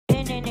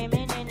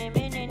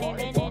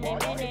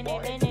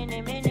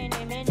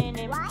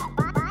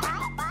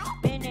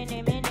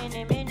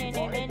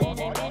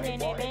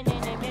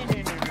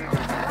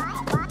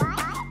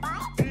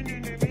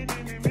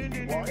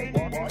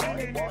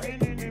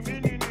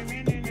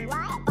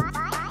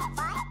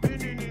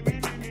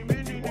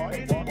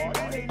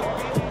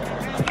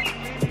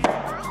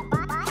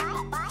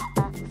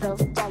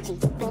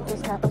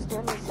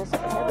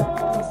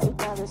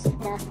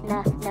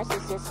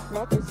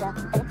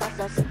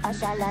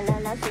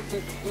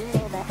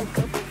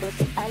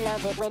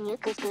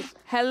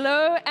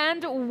Hello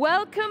and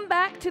welcome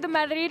back to the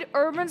Madrid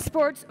Urban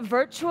Sports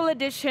virtual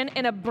edition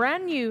in a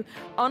brand new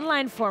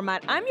online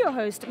format. I'm your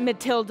host,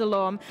 Mathile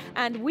Delorme,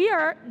 and we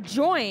are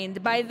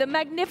joined by the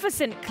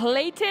magnificent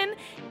Clayton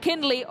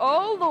Kindley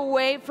all the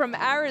way from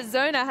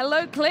Arizona.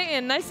 Hello,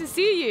 Clayton. Nice to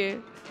see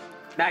you.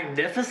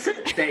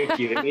 Magnificent? Thank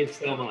you. It means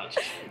so much.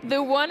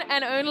 The one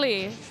and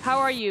only. How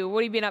are you?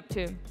 What have you been up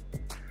to?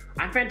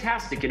 I'm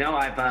fantastic. You know,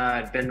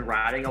 I've been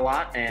riding a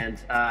lot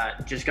and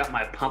just got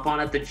my pump on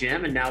at the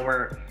gym, and now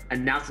we're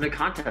announcing a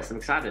contest. I'm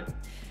excited.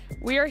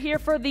 We are here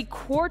for the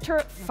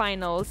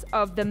quarterfinals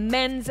of the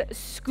men's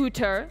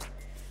scooter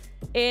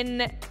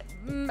in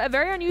a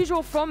very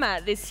unusual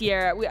format this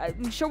year.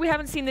 I'm sure we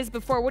haven't seen this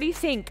before. What do you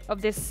think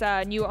of this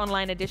new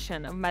online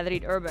edition of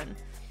Madrid Urban?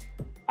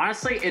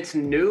 Honestly, it's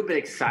new but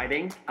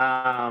exciting.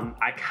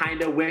 I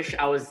kind of wish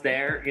I was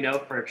there, you know,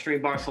 for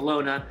Extreme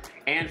Barcelona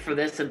and for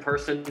this in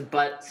person,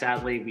 but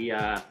sadly,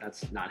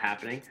 that's not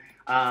happening.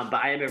 But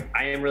I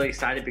am really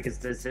excited because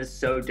this is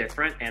so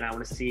different, and I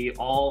want to see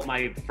all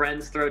my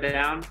friends throw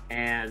down,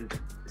 and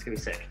it's gonna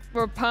be sick.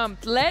 We're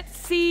pumped. Let's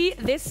see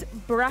this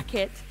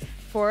bracket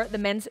for the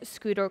men's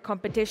scooter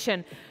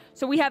competition.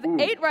 So we have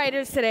 8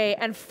 riders today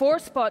and 4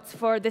 spots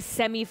for the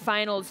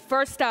semi-finals.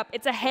 First up,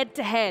 it's a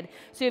head-to-head.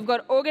 So you've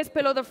got Auguste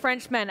Pellaud, the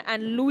Frenchman,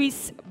 and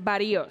Luis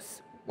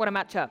Barrios. What a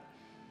matchup.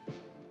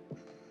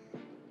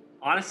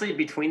 Honestly,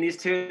 between these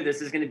two,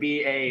 this is going to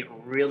be a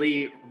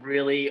really,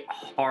 really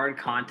hard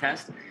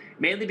contest,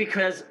 mainly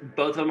because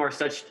both of them are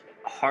such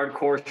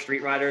hardcore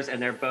street riders,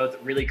 and they're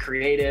both really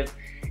creative,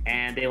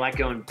 and they like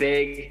going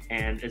big,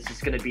 and it's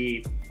just going to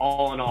be,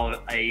 all in all,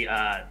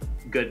 a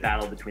good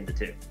battle between the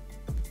two.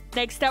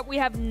 Next up, we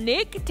have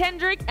Nick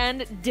Tedrick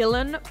and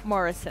Dylan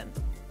Morrison.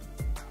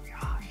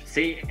 Gosh.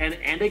 See, and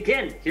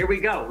again, here we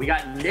go. We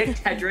got Nick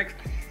Tedrick,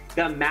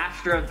 the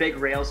master of big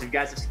rails. You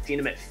guys have seen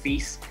him at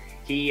Feast.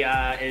 He's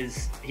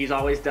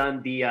always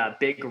done the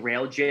big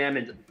rail jam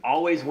and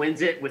always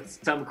wins it with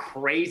some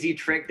crazy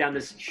trick down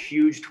this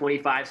huge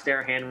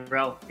 25-stair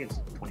handrail. I think it's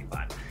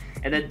 25.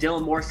 And then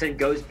Dylan Morrison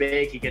goes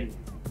big. He can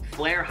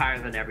flare higher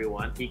than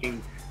everyone. He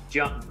can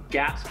jump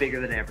gaps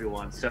bigger than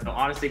everyone. So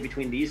honestly,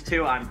 between these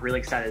two, I'm really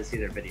excited to see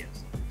their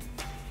videos.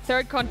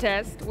 Third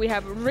contest, we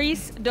have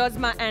Reece,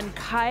 Doezema, and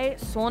Kai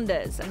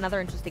Saunders.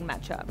 Another interesting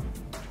matchup.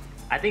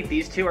 I think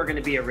these two are going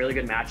to be a really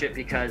good matchup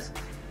because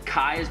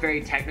Kai is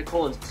very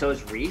technical and so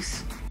is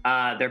Reece.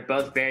 They're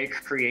both very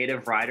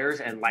creative riders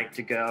and like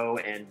to go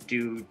and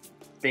do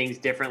things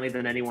differently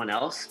than anyone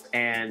else.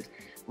 And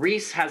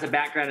Reece has a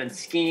background in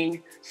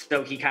skiing,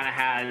 so he kind of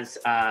has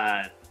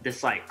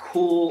this like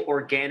cool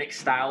organic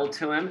style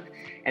to him.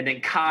 And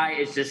then Kai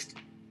is just,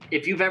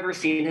 if you've ever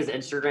seen his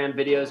Instagram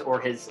videos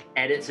or his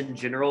edits in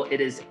general, it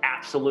is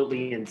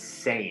absolutely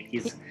insane.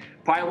 He's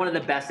probably one of the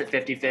best at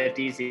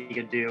 50-50s. He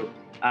can do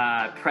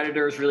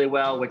Predators really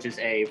well, which is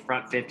a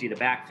front 50 to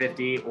back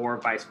 50 or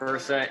vice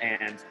versa.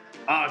 And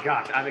oh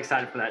gosh, I'm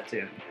excited for that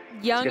too.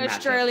 Young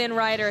Australian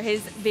rider,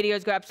 his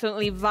videos go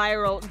absolutely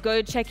viral.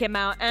 Go check him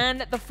out.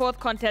 And the fourth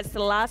contest, the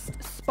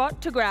last spot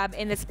to grab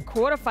in this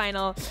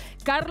quarterfinal,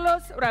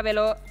 Carlos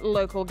Ravello,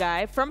 local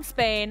guy from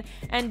Spain,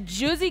 and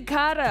Juzi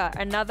Cara,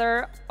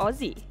 another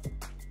Aussie.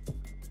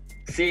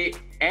 See,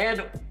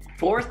 and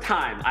fourth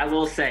time, I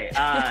will say,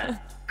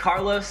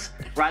 Carlos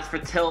rides for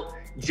Tilt,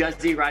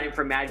 Juzi riding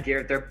for Mad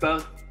Gear. They're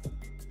both,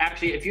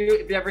 actually, if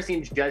you've ever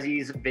seen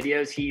Juzi's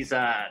videos, he's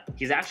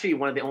actually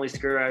one of the only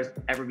scooter riders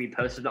ever be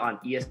posted on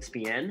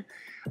ESPN,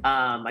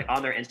 like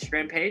on their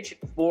Instagram page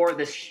for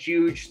this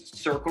huge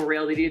circle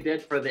rail that he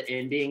did for the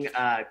ending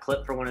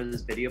clip for one of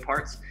his video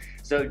parts.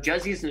 So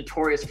Juzi's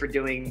notorious for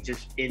doing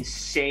just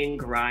insane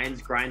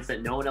grinds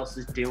that no one else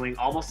is doing,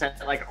 almost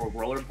at like a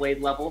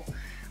rollerblade level.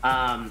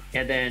 And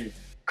then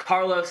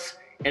Carlos,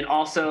 and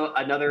also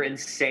another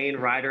insane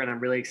rider, and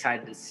I'm really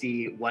excited to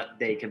see what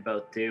they can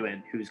both do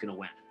and who's going to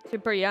win.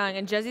 Super young,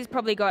 and Juzi's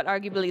probably got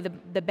arguably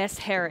the best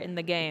hair in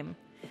the game.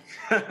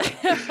 And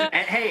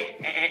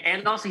hey,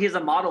 and also he's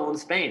a model in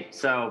Spain,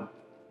 so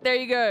there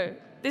you go.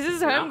 This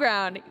is home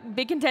ground,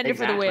 big contender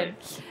for the win.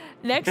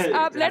 Next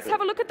up, let's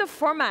have a look at the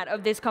format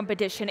of this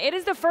competition. It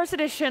is the first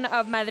edition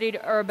of Madrid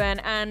Urban,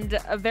 and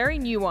a very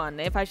new one,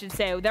 if I should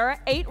say. There are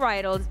 8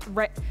 riders.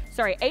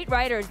 8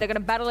 riders. They're going to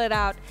battle it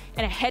out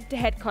in a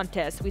head-to-head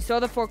contest. We saw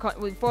the 4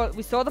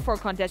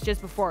 contests just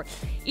before.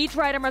 Each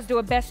rider must do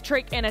a best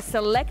trick in a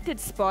selected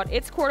spot.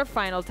 It's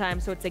quarterfinal time,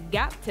 so it's a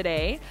gap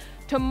today.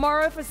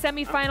 Tomorrow for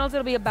semifinals,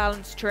 it'll be a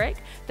balanced trick.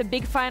 The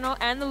big final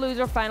and the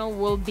loser final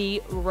will be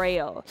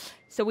rail.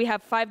 So we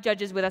have 5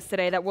 judges with us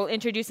today that we'll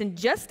introduce in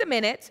just a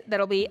minute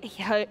that'll be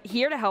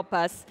here to help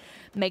us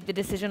make the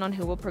decision on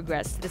who will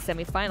progress to the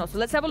semifinals. So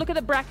let's have a look at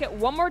the bracket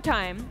one more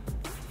time.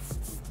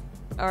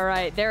 All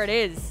right, there it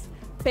is.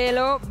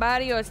 Pellaud,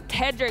 Barrios,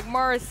 Tedrick,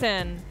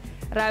 Morrison,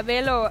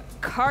 Ravello,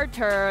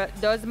 Carter,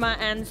 Doezema,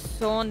 and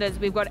Saunders.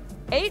 We've got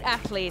 8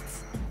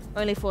 athletes,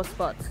 only 4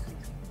 spots.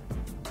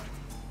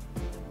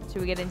 Should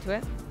we get into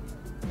it?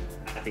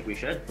 I think we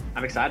should.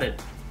 I'm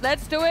excited.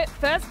 Let's do it.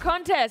 First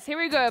contest. Here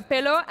we go.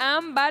 Pellaud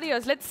and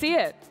Barrios. Let's see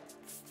it.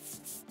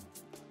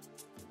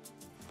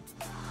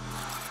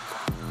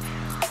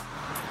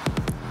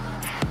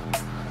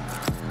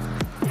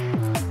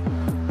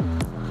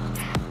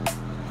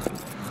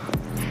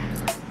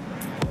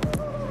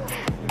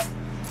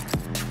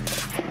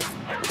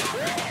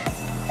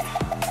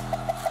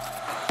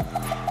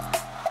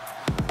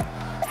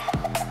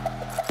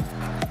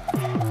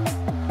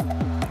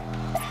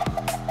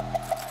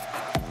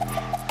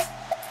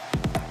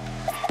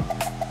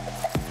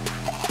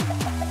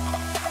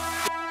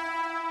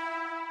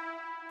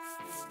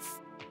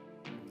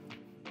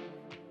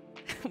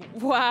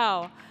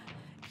 Wow.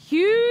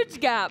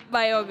 Huge gap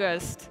by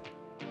Auguste.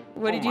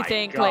 What did you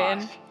think,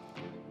 Clayton?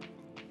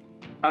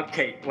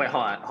 Okay, wait,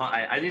 hold on.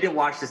 I need to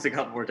watch this a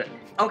couple more times.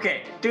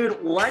 Okay,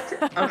 dude, what?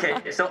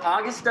 Okay, so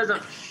Auguste does a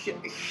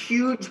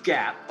huge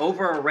gap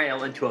over a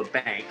rail into a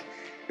bank.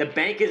 The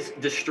bank is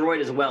destroyed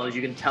as well. As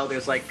you can tell,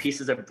 there's like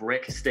pieces of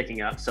brick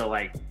sticking up. So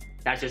like,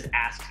 that's just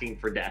asking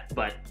for death.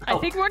 But I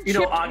think one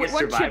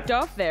chipped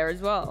off there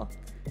as well.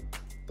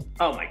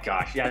 Oh my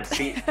gosh, yeah,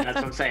 see, that's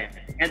what I'm saying.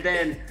 And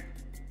then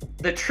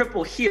the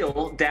triple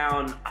heel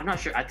down, I'm not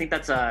sure, I think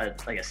that's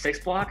like a 6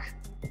 block.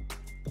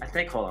 I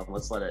think, hold on,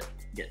 let's let it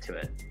get to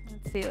it.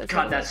 Let's see.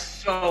 God, that's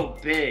so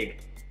big.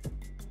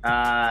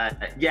 Yeah,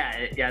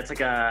 it's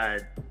like I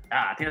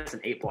think that's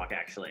an 8 block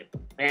actually.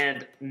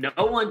 And no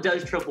one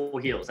does triple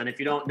heels. And if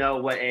you don't know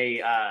what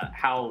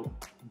how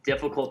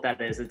difficult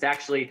that is, it's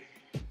actually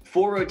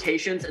 4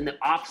 rotations in the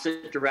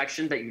opposite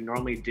direction that you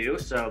normally do.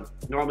 So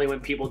normally when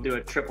people do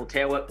a triple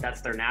tail whip, that's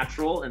their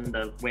natural and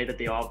the way that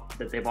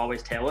they've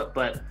always tail whip.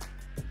 But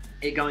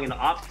it going in the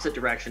opposite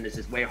direction is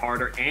just way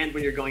harder. And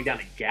when you're going down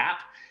a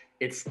gap,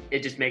 it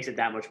just makes it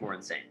that much more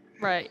insane.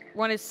 Right.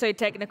 One is so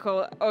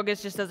technical.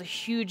 Auguste just does a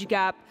huge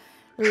gap.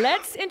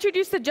 Let's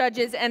introduce the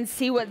judges and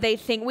see what they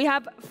think. We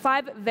have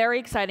 5 very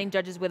exciting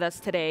judges with us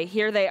today.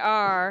 Here they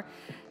are.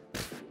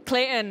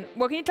 Clayton,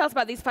 what can you tell us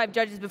about these 5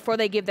 judges before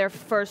they give their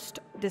first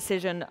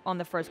decision on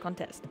the first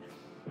contest?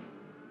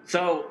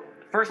 So,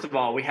 first of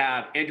all, we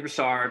have Andrew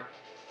Broussard,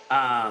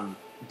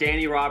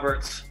 Danny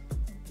Roberts,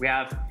 we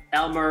have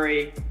El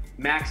Murray,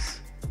 Max.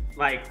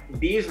 Like,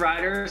 these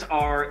riders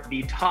are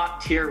the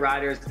top tier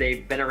riders.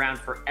 They've been around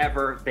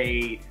forever.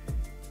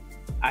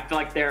 I feel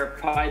like they're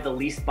probably the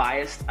least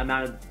biased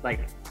amount of,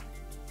 like,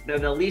 they're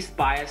the least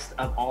biased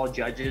of all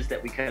judges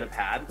that we could have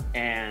had.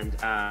 And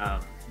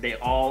they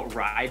all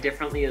ride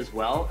differently as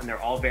well. And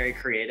they're all very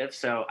creative.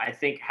 So I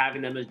think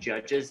having them as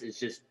judges is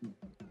just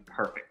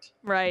perfect.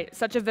 Right.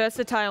 Such a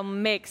versatile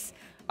mix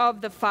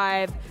of the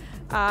 5.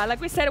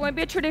 Like we said, it won't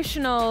be a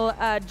traditional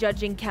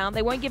judging count.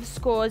 They won't give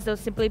scores. They'll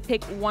simply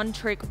pick one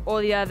trick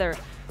or the other.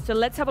 So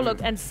let's have a look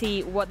and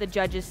see what the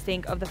judges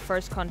think of the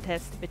first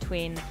contest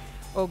between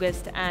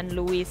Auguste and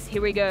Luis.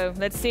 Here we go.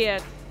 Let's see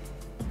it.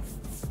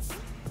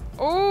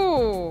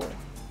 Oh,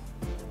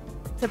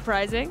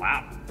 surprising.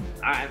 Wow.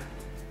 All right.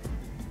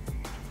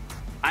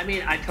 I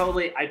mean, I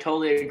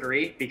totally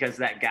agree, because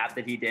that gap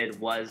that he did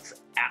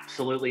was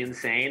absolutely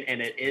insane.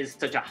 And it is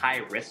such a high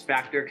risk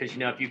factor because, you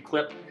know, if you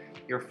clip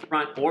your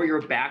front or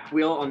your back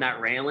wheel on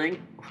that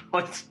railing,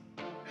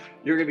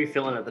 you're going to be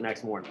feeling it the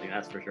next morning,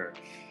 that's for sure.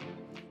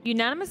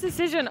 Unanimous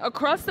decision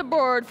across the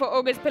board for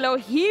Auguste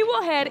Pellaud. He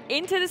will head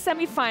into the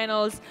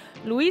semifinals.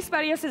 Luis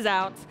Barrios is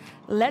out.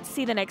 Let's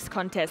see the next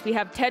contest. We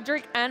have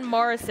Tedrick and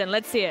Morrison.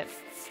 Let's see it.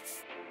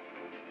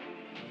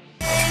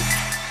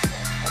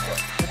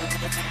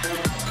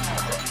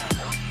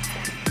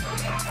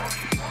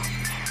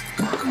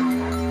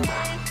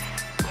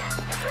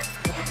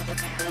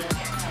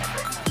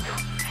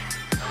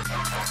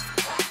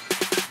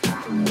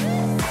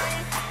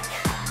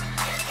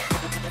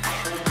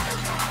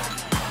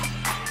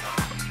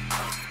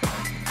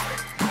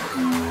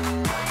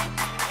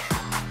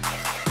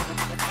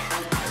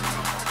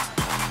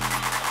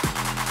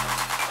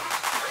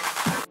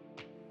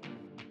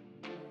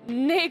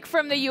 Nick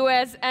from the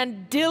US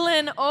and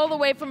Dylan all the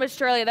way from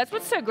Australia. That's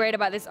what's so great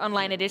about this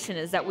online edition,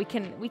 is that we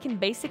can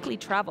basically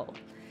travel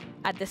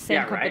at the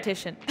same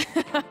competition.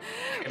 Right?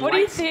 What do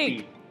you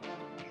think?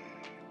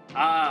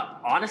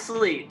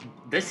 Honestly,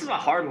 this is a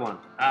hard one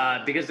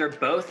because they're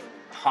both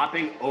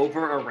hopping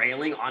over a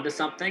railing onto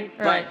something.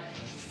 Right.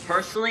 But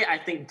personally, I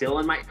think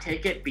Dylan might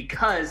take it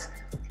because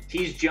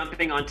he's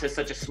jumping onto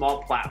such a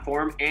small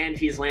platform and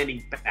he's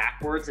landing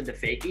backwards into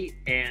fakie,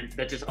 and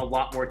that's just a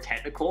lot more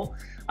technical.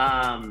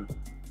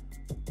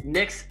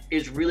 Nick's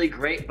is really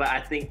great, but I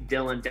think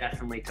Dylan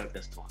definitely took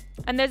this one.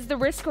 And there's the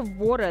risk of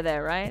water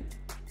there, right?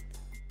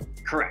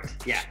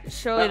 Correct. Yeah.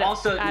 Surely that's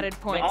also added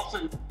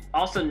points.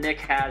 Also, Nick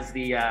has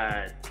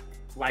the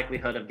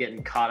likelihood of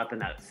getting caught up in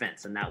that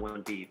fence, and that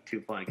wouldn't be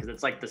too fun because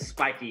it's like the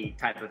spiky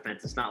type of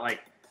fence. It's not like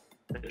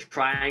the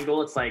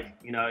triangle. It's like,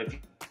 you know, if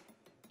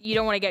you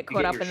don't want to get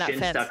caught up in that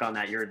fence. Stuck on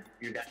that, you're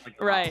definitely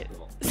right.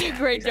 Yeah,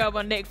 great job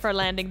on Nick for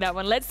landing that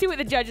one. Let's see what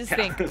the judges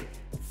think.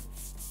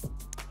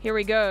 Here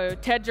we go.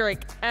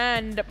 Tedrick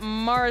and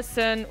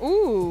Morrison.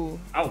 Ooh.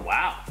 Oh,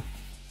 wow.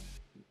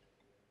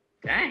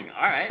 Dang,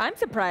 all right. I'm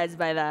surprised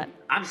by that.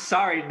 I'm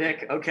sorry,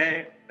 Nick,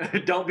 okay?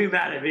 Don't be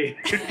mad at me.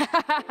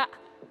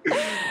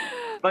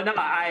 But no,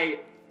 I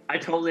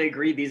totally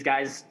agree. These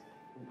guys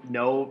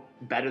know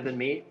better than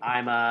me.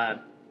 I'm,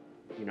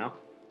 you know,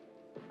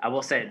 I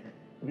will say,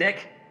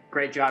 Nick,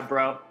 great job,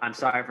 bro. I'm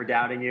sorry for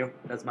doubting you.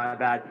 That's my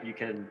bad. You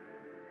can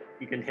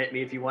hit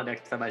me if you want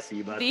next time I see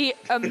you, bud. The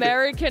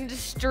American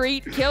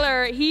Street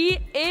Killer. He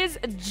is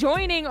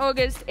joining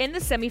Auguste in the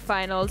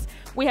semifinals.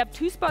 We have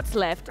 2 spots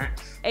left,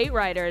 8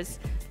 riders.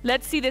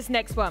 Let's see this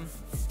next one.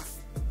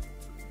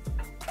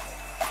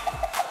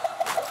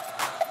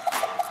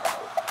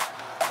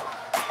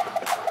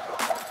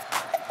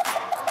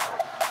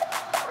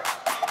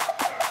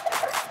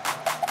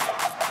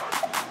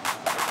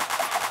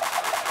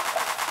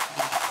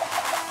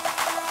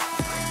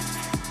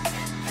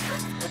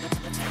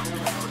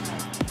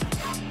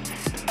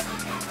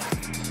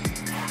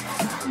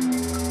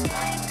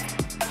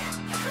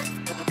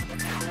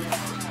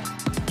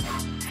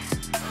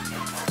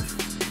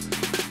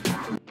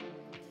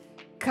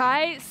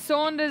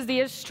 Saunders,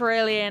 the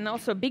Australian,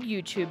 also a big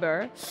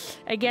YouTuber,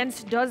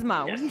 against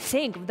Doezema. Yes. What do you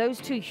think of those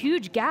 2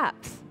 huge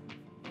gaps?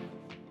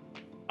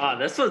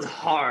 This one's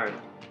hard.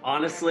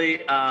 Honestly,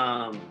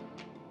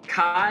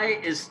 Kai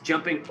is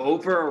jumping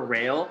over a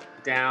rail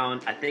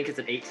down, I think it's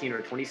an 18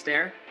 or 20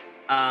 stair.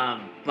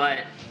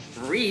 But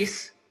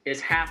Reece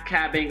is half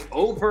cabbing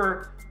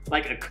over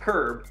like a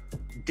curb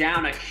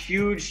down a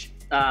huge,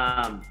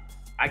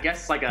 I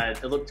guess like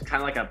it looked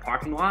kind of like a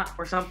parking lot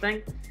or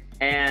something.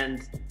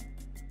 And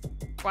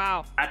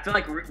wow. I feel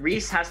like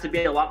Reece has to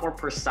be a lot more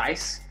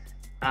precise,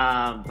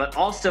 but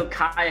also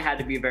Kai had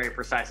to be very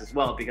precise as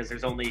well because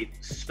there's only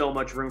so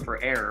much room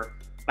for error.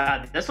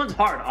 This one's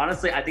hard.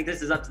 Honestly, I think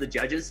this is up to the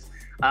judges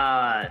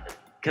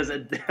because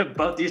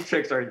both these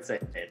tricks are insane.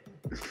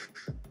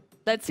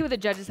 Let's see what the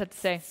judges have to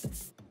say.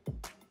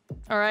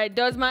 All right,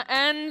 Doezema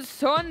and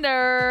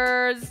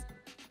Saunders.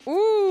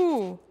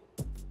 Ooh.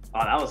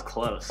 Oh, that was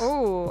close.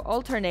 Ooh,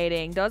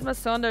 alternating. Doezema,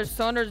 Saunders,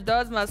 Saunders,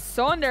 Doezema,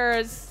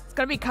 Saunders. It's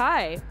going to be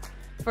Kai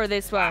for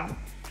this one. Wow.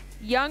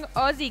 Young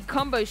Aussie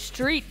combo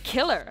street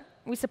killer.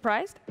 Are we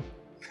surprised?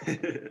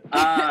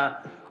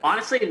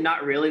 Honestly,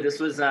 not really. This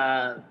was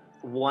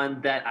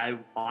one that I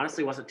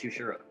honestly wasn't too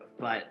sure of,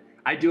 but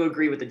I do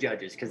agree with the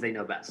judges because they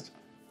know best.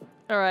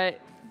 All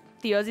right.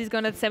 The Aussie's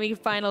going to the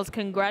semifinals.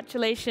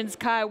 Congratulations,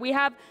 Kai. We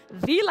have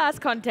the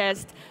last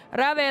contest.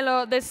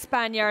 Ravello, the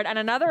Spaniard, and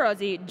another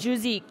Aussie,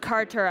 Juicy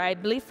Carter, I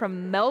believe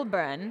from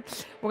Melbourne.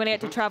 We're going to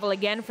get to travel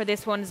again for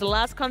this one's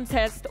last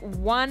contest.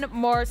 1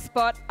 more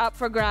spot up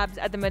for grabs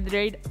at the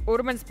Madrid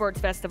Urban Sports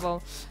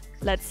Festival.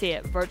 Let's see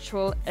it.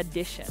 Virtual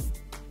edition.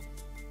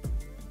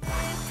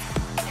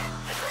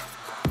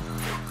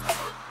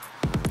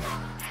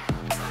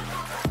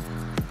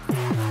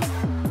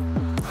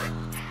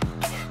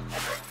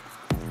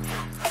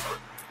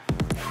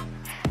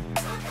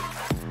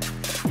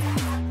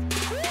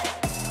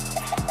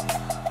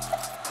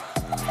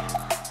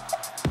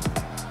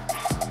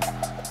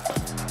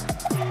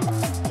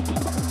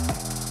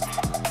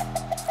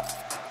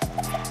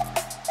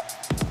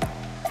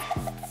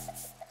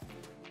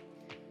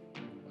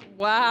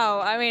 Wow,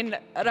 I mean,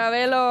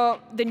 Ravello,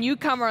 the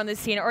newcomer on the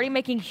scene, already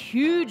making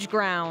huge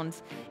ground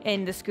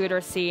in the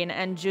scooter scene,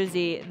 and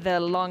Juicy,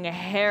 the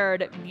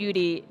long-haired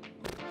beauty,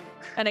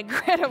 an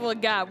incredible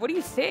gap. What do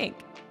you think?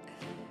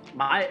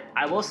 I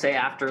will say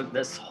after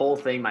this whole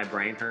thing, my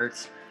brain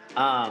hurts.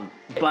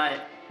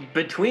 But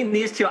between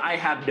these 2, I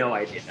have no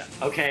idea,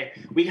 okay?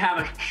 We have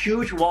a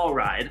huge wall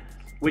ride,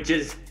 which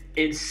is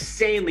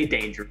insanely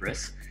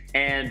dangerous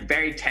and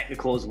very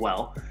technical as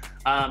well.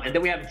 And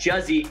then we have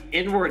Juzzy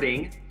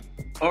inwarding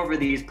over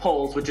these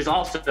poles, which is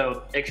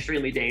also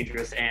extremely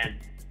dangerous. And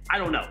I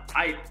don't know.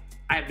 I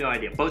have no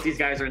idea. Both these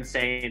guys are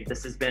insane.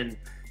 This has been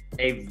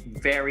a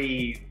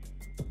very,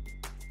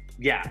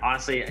 yeah,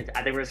 honestly,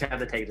 I think we're just going to have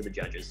to take it to the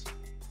judges.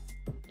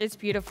 It's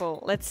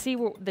beautiful. Let's see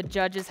what the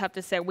judges have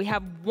to say. We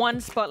have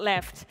 1 spot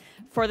left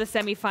for the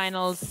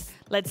semifinals.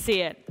 Let's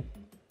see it.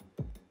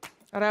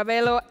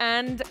 Ravello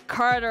and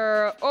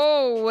Carter.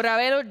 Oh,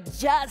 Ravello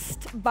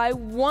just by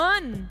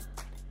 1.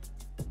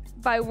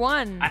 By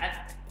 1.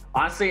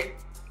 Honestly,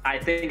 I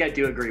think I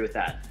do agree with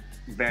that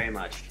very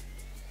much.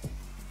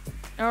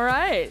 All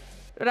right.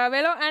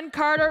 Ravello and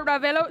Carter.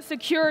 Ravello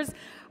secures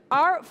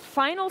our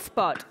final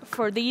spot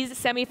for these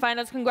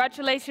semifinals.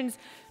 Congratulations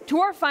to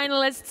our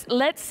finalists.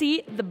 Let's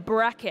see the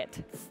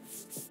bracket.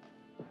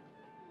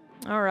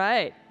 All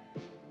right.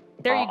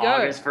 There you go.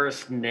 August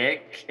versus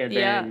Nick, and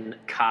then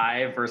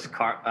Kai versus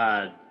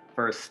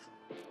Carlos.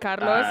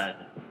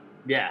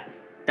 Yeah,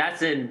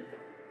 that's in.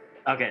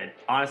 Okay,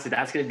 honestly,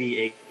 that's going to be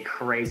a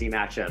crazy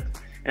matchup.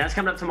 And that's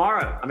coming up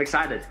tomorrow. I'm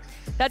excited.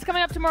 That's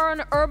coming up tomorrow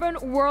on Urban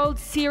World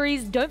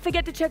Series. Don't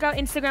forget to check out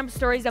Instagram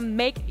stories and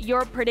make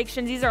your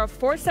predictions. These are our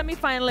 4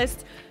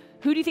 semifinalists.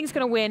 Who do you think is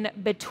going to win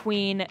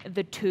between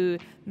the 2?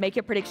 Make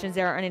your predictions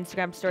there on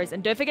Instagram stories.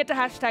 And don't forget to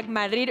hashtag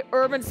Madrid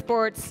Urban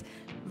Sports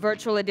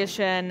Virtual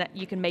Edition.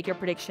 You can make your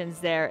predictions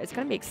there. It's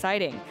going to be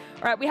exciting.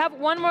 All right, we have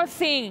one more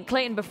thing.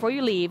 Clayton, before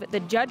you leave, the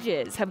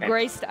judges have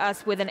graced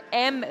us with an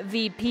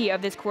MVP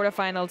of this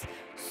quarterfinals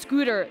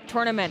scooter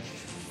tournament.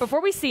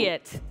 Before we see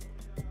it,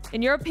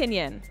 in your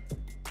opinion,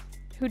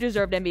 who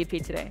deserved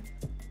MVP today?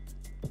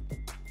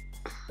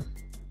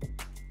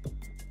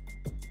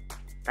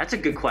 That's a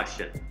good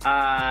question.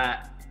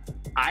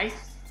 I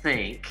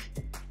think,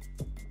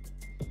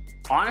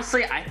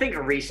 honestly, I think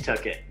Reece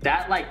took it.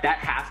 That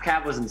half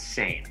cab was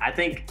insane. I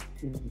think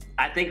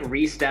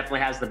Reece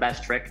definitely has the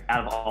best trick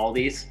out of all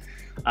these,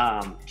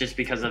 just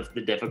because of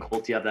the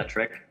difficulty of that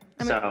trick.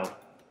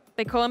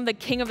 They call him the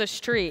king of the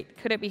street.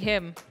 Could it be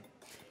him?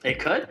 It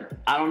could.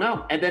 I don't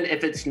know. And then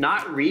if it's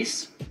not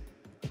Reece,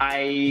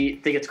 I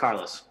think it's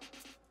Carlos.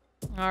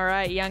 All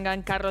right, young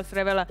gun Carlos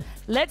Ravello.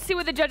 Let's see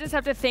what the judges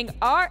have to think.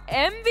 Our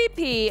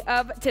MVP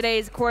of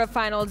today's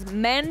quarterfinals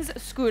men's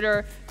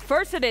scooter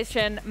first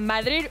edition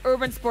Madrid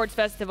Urban Sports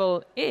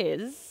Festival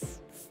is...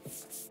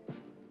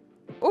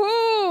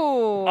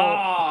 Ooh!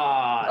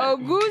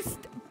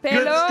 Auguste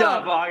Pellaud. Good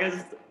stuff,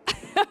 August.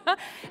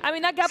 I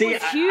mean, that gap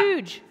was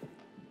huge.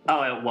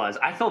 Oh, it was.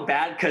 I feel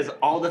bad because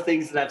all the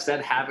things that I've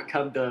said haven't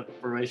come to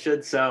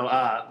fruition. So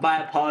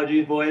my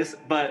apologies, boys.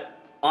 But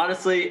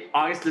honestly,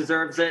 August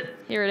deserves it.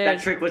 Here it is.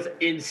 That trick was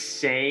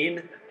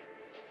insane.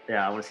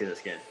 Yeah, I want to see this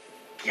again.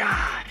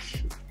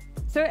 Gosh.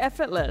 So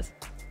effortless.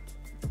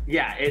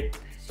 Yeah, it's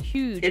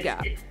huge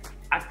gap.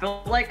 I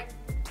feel like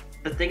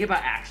the thing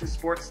about action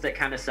sports that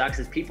kind of sucks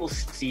is people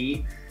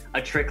see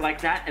a trick like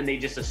that and they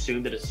just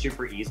assume that it's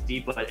super easy,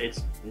 but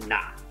it's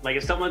not. Like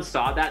if someone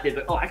saw that, they'd be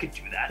like, oh, I could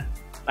do that.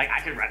 Like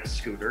I could ride a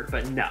scooter,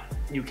 but no,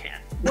 you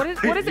can't. What is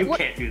it? You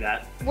can't do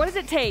that. What does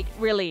it take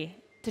really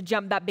to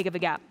jump that big of a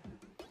gap?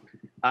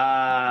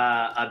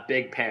 A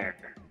big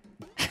pair.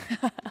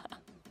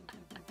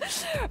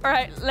 All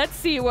right, let's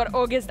see what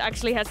Auguste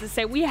actually has to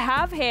say. We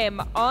have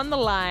him on the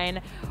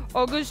line.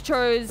 Auguste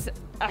chose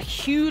a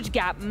huge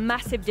gap,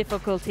 massive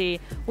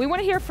difficulty. We want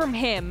to hear from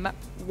him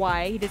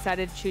why he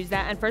decided to choose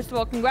that. And first of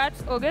all,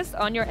 congrats, Auguste,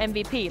 on your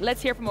MVP.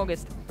 Let's hear from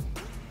Auguste.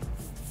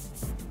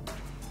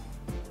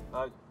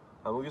 Hi,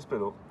 I'm Auguste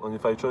Pellaud, and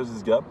if I chose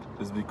this gap,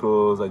 it's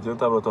because I didn't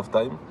have a lot of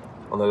time,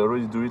 and I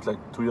already do it like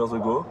 2 years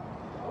ago,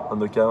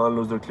 and the camera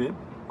lost the clip,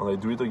 and I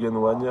do it again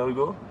 1 year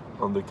ago,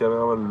 and the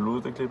camera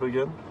lose the clip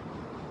again.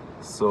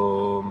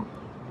 So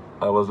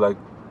I was like,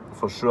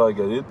 for sure I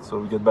get it. So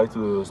we get back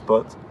to the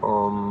spot.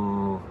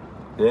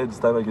 Yeah, this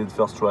time I get it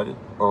first try.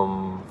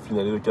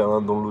 Finally the camera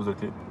don't lose the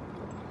clip.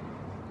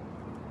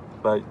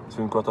 Bye, see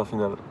you in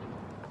quarterfinal.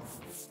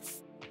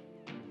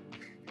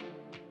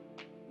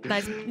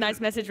 Nice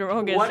message from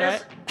Auguste,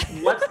 right?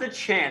 What's the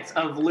chance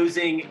of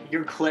losing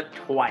your clip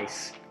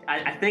twice?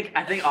 I think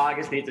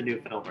August needs a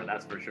new filmer,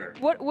 that's for sure.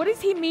 What does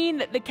he mean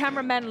that the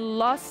cameraman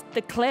lost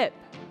the clip?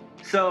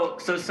 So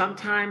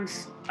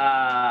sometimes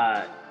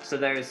so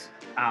there's,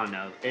 I don't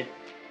know, it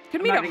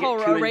could mean a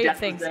whole array of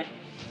things.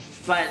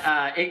 But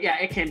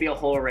it can be a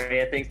whole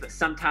array of things. But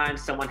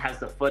sometimes someone has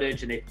the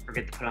footage and they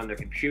forget to put it on their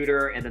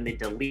computer, and then they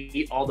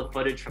delete all the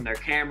footage from their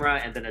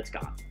camera, and then it's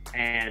gone.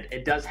 And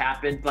it does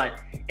happen, but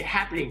it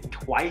happening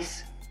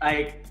twice,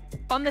 like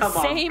on the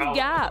same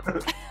gap.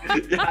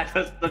 Yeah, that's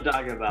what I'm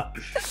talking about.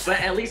 But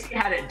at least he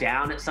had it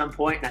down at some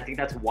point, and I think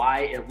that's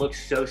why it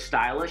looks so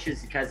stylish,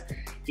 is because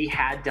he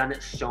had done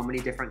it so many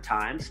different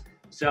times.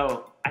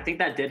 So I think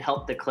that did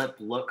help the clip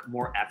look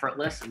more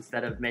effortless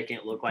instead of making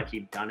it look like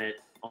he'd done it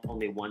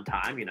only one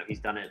time. You know, he's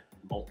done it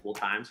multiple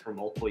times for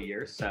multiple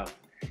years. So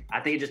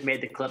I think it just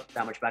made the clip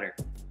that much better.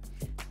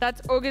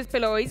 That's Auguste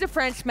Pellaud. He's a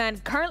Frenchman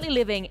currently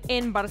living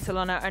in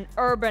Barcelona, an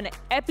urban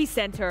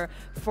epicenter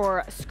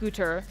for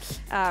scooter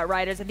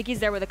riders. I think he's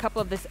there with a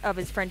couple of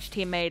his French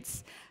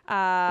teammates.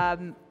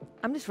 I'm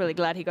just really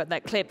glad he got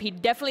that clip. He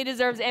definitely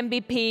deserves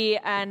MVP,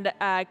 and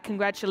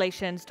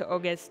congratulations to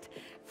Auguste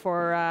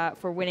for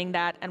winning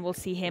that, and we'll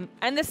see him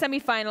in the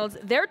semifinals.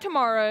 They're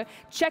tomorrow.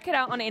 Check it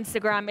out on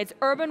Instagram. It's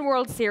Urban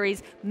World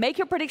Series. Make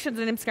your predictions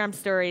on Instagram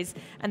stories,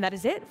 and that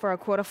is it for our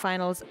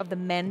quarterfinals of the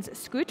men's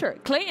scooter.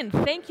 Clayton,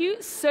 thank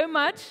you so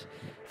much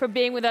for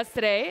being with us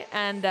today,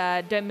 and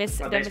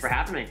thanks for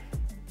having me.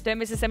 Don't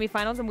miss the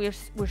semifinals, and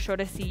we're sure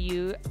to see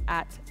you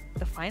at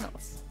the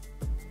finals.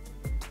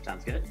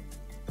 Sounds good.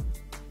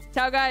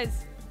 Ciao,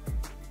 guys.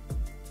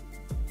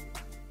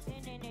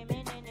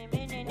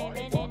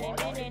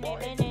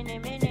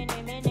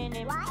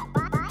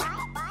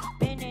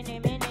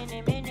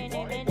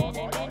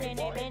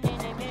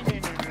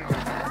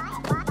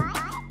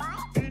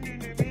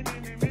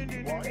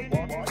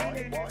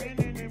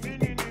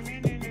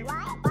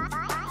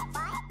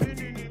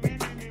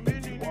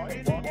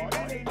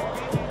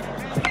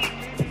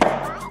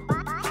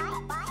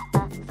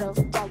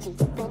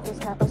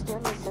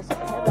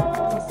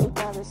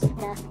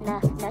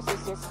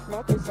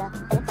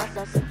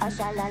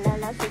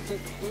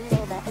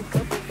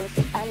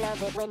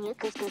 venue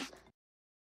because this